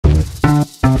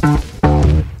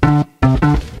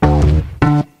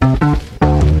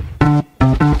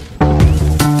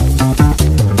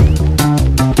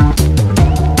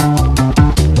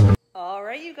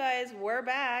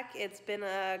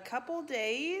couple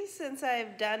days since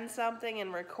I've done something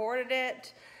and recorded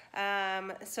it.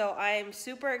 So I'm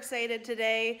super excited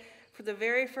today. For the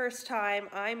very first time,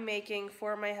 I'm making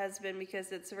for my husband,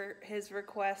 because it's his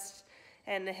request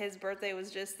and his birthday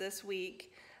was just this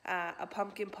week, a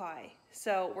pumpkin pie.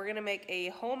 So we're gonna make a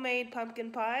homemade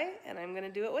pumpkin pie and I'm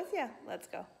gonna do it with you. Let's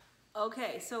go.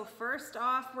 Okay, so first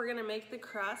off, we're gonna make the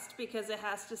crust because it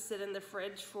has to sit in the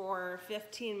fridge for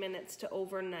 15 minutes to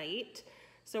overnight.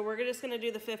 So we're just gonna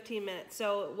do the 15 minutes.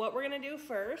 So what we're gonna do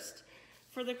first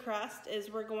for the crust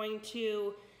is we're going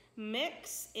to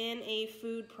mix in a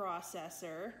food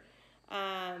processor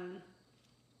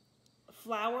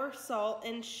flour, salt,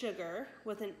 and sugar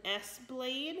with an S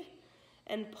blade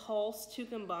and pulse to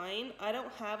combine. I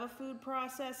don't have a food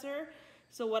processor,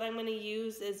 so what I'm gonna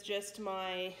use is just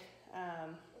my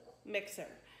mixer.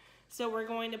 So we're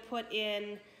going to put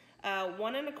in 1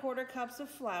 1/4 cups of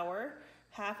flour,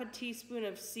 1/2 teaspoon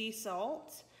of sea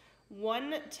salt,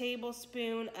 1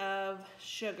 tablespoon of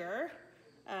sugar.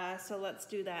 So let's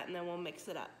do that and then we'll mix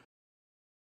it up.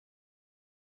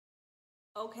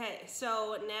 Okay,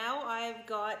 so now I've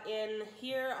got in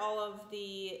here all of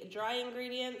the dry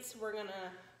ingredients. We're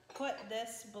gonna put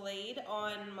this blade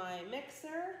on my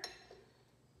mixer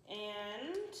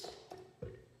and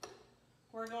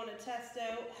we're going to test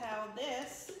out how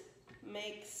this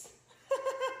makes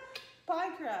pie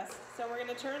crust. So we're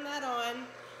going to turn that on,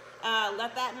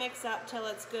 let that mix up till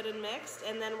it's good and mixed,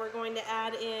 and then we're going to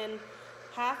add in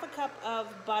 1/2 cup of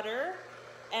butter,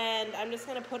 and I'm just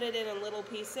going to put it in little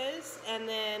pieces, and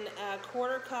then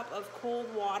 1/4 cup of cold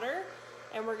water,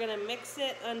 and we're going to mix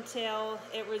it until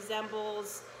it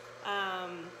resembles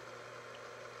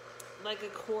like a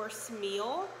coarse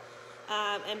meal.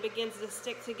 And begins to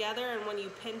stick together, and when you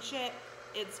pinch it,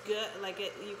 it's good.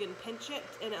 You can pinch it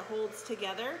and it holds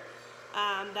together.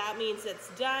 That means it's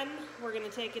done. We're gonna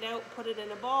take it out, put it in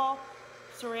a ball,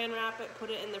 saran wrap it, put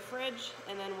it in the fridge,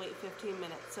 and then wait 15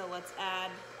 minutes. So let's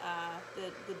add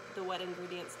the wet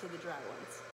ingredients to the dry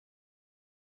ones.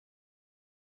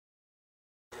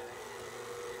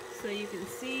 So you can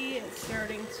see it's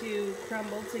starting to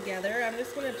crumble together. I'm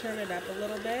just gonna turn it up a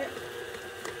little bit.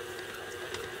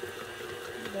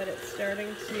 But it's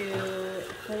starting to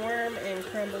form and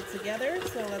crumble together,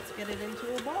 so let's get it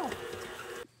into a ball.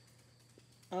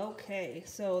 Okay,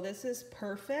 so this is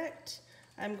perfect.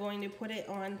 I'm going to put it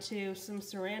onto some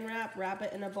saran wrap, wrap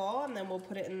it in a ball, and then we'll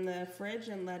put it in the fridge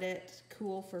and let it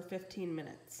cool for 15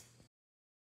 minutes.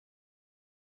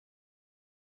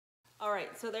 All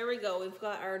right, so there we go. We've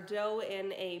got our dough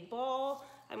in a ball.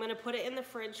 I'm gonna put it in the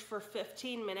fridge for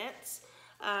 15 minutes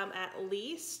at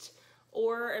least.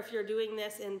 Or if you're doing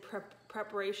this in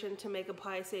preparation to make a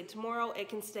pie, say tomorrow, it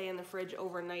can stay in the fridge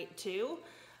overnight too.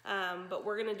 But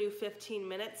we're gonna do 15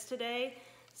 minutes today.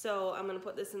 So I'm gonna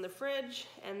put this in the fridge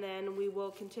and then we will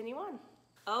continue on.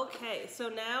 Okay, so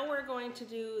now we're going to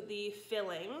do the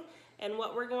filling. And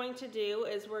what we're going to do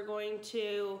is we're going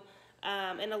to,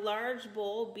 in a large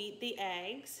bowl, beat the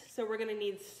eggs. So we're gonna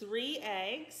need 3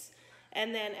 eggs.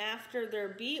 And then after they're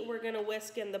beat, we're gonna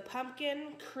whisk in the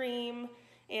pumpkin, cream,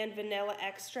 and vanilla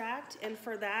extract, and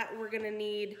for that we're gonna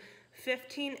need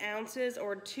 15 ounces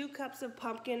or 2 cups of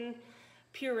pumpkin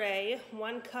puree,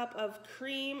 1 cup of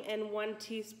cream, and 1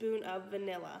 teaspoon of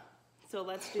vanilla. So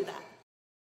let's do that.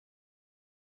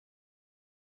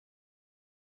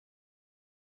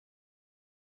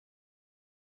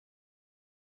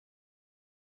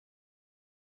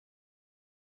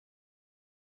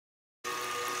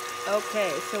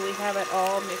 Okay, so we have it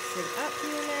all mixing up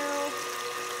here now.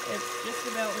 It's just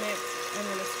about mixed. I'm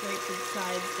going to scrape the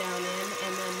sides down in,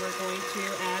 and then we're going to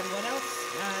add what else?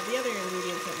 The other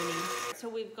ingredients that we need. So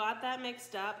we've got that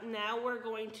mixed up. Now we're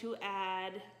going to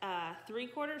add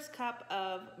 3/4 cup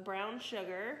of brown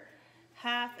sugar,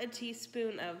 1/2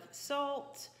 teaspoon of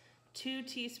salt, 2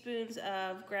 teaspoons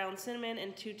of ground cinnamon,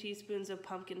 and 2 teaspoons of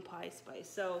pumpkin pie spice.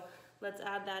 So let's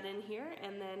add that in here,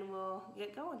 and then we'll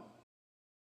get going.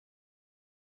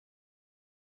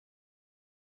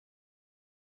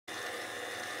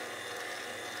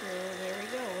 So there we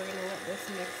go. We're going to let this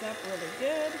mix up really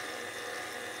good.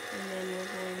 And then we're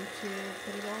going to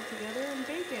put it all together and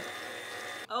bake it.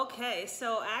 Okay,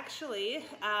 so actually,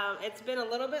 it's been a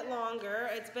little bit longer.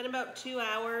 It's been about 2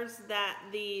 hours that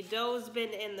the dough's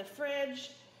been in the fridge,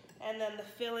 and then the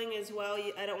filling as well.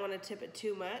 I don't want to tip it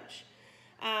too much.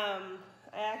 I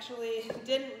actually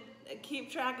didn't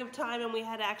keep track of time, and we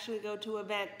had to actually go to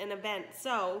an event.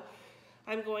 So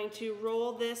I'm going to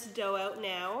roll this dough out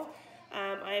now.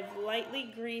 I've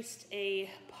lightly greased a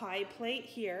pie plate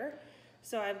here.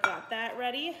 So I've got that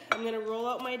ready. I'm gonna roll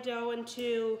out my dough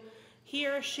into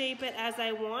here, shape it as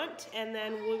I want, and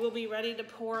then we will be ready to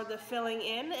pour the filling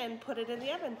in and put it in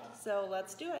the oven. So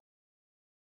let's do it.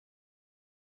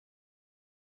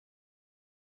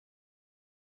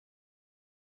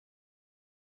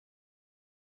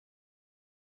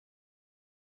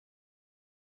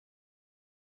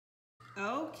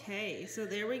 Okay, so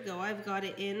there we go. I've got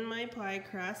it in my pie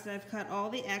crust. I've cut all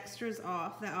the extras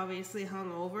off that obviously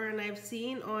hung over, and I've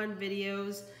seen on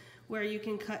videos where you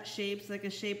can cut shapes like a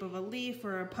shape of a leaf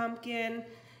or a pumpkin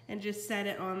and just set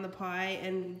it on the pie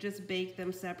and just bake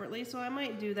them separately. So I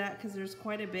might do that because there's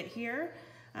quite a bit here.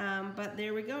 But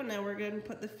there we go. Now we're going to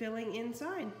put the filling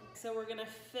inside. So we're going to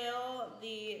fill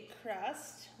the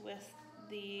crust with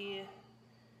the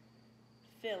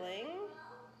filling.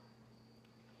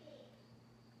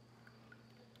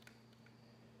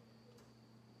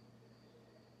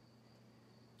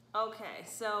 Okay,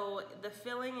 so the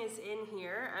filling is in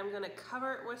here. I'm gonna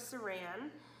cover it with saran,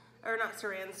 or not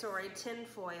saran, sorry, tin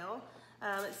foil.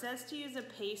 It says to use a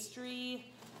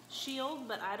pastry shield,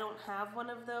 but I don't have one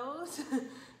of those.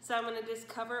 So I'm gonna just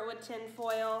cover it with tin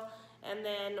foil, and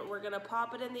then we're gonna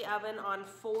pop it in the oven on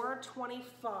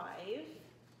 425.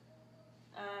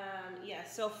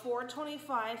 So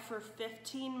 425 for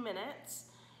 15 minutes,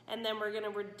 and then we're gonna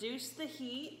reduce the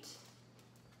heat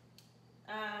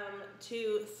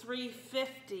to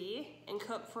 350 and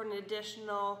cook for an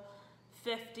additional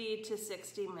 50 to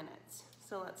 60 minutes.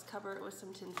 So let's cover it with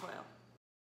some tin foil.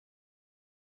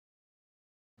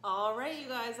 All right, you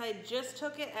guys, I just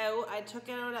took it out. I took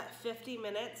it out at 50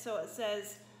 minutes, so it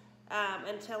says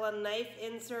until a knife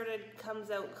inserted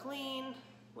comes out clean,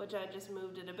 which I just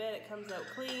moved it a bit, it comes out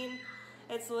clean.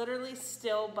 It's literally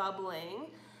still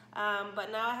bubbling,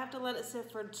 but now I have to let it sit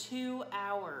for 2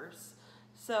 hours.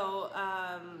 So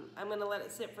I'm gonna let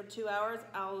it sit for 2 hours.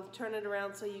 I'll turn it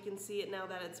around so you can see it now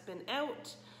that it's been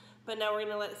out. But now we're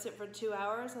gonna let it sit for 2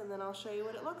 hours, and then I'll show you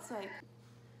what it looks like.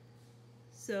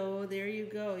 So there you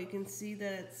go. You can see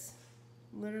that it's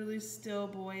literally still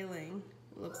boiling.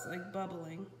 It looks like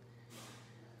bubbling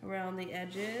around the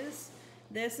edges.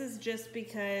 This is just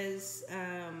because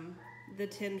the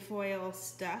tin foil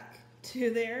stuck to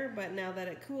there, but now that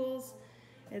it cools,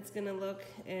 it's gonna look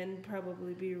and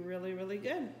probably be really, really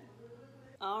good.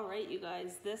 All right, you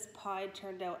guys, this pie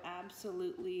turned out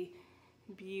absolutely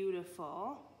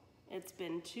beautiful. It's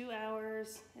been 2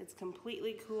 hours. It's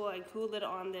completely cool. I cooled it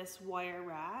on this wire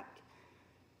rack.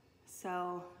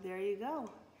 So there you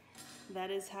go. That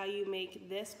is how you make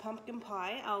this pumpkin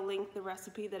pie. I'll link the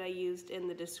recipe that I used in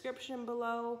the description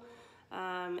below.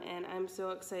 And I'm so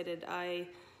excited. I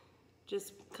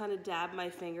just kind of dab my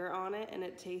finger on it and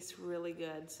it tastes really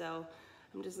good. So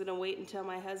I'm just gonna wait until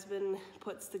my husband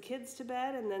puts the kids to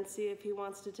bed and then see if he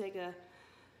wants to take a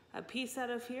piece out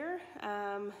of here.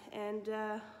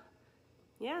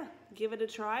 Yeah, give it a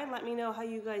try. Let me know how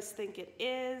you guys think it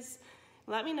is.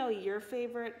 Let me know your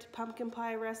favorite pumpkin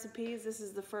pie recipes. This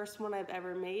is the first one I've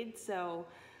ever made, so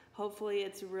hopefully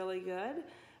it's really good.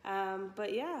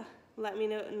 But yeah, let me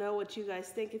know what you guys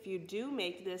think if you do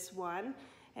make this one.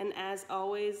 And as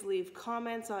always, leave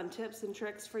comments on tips and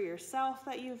tricks for yourself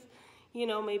that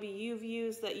maybe you've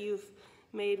used, that you've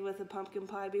made with a pumpkin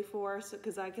pie before, so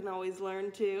because I can always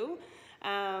learn too.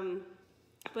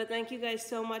 But thank you guys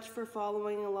so much for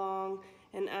following along.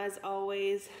 And as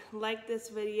always, like this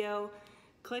video,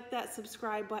 click that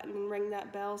subscribe button and ring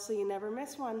that bell so you never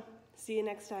miss one. See you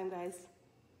next time, guys.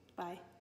 Bye.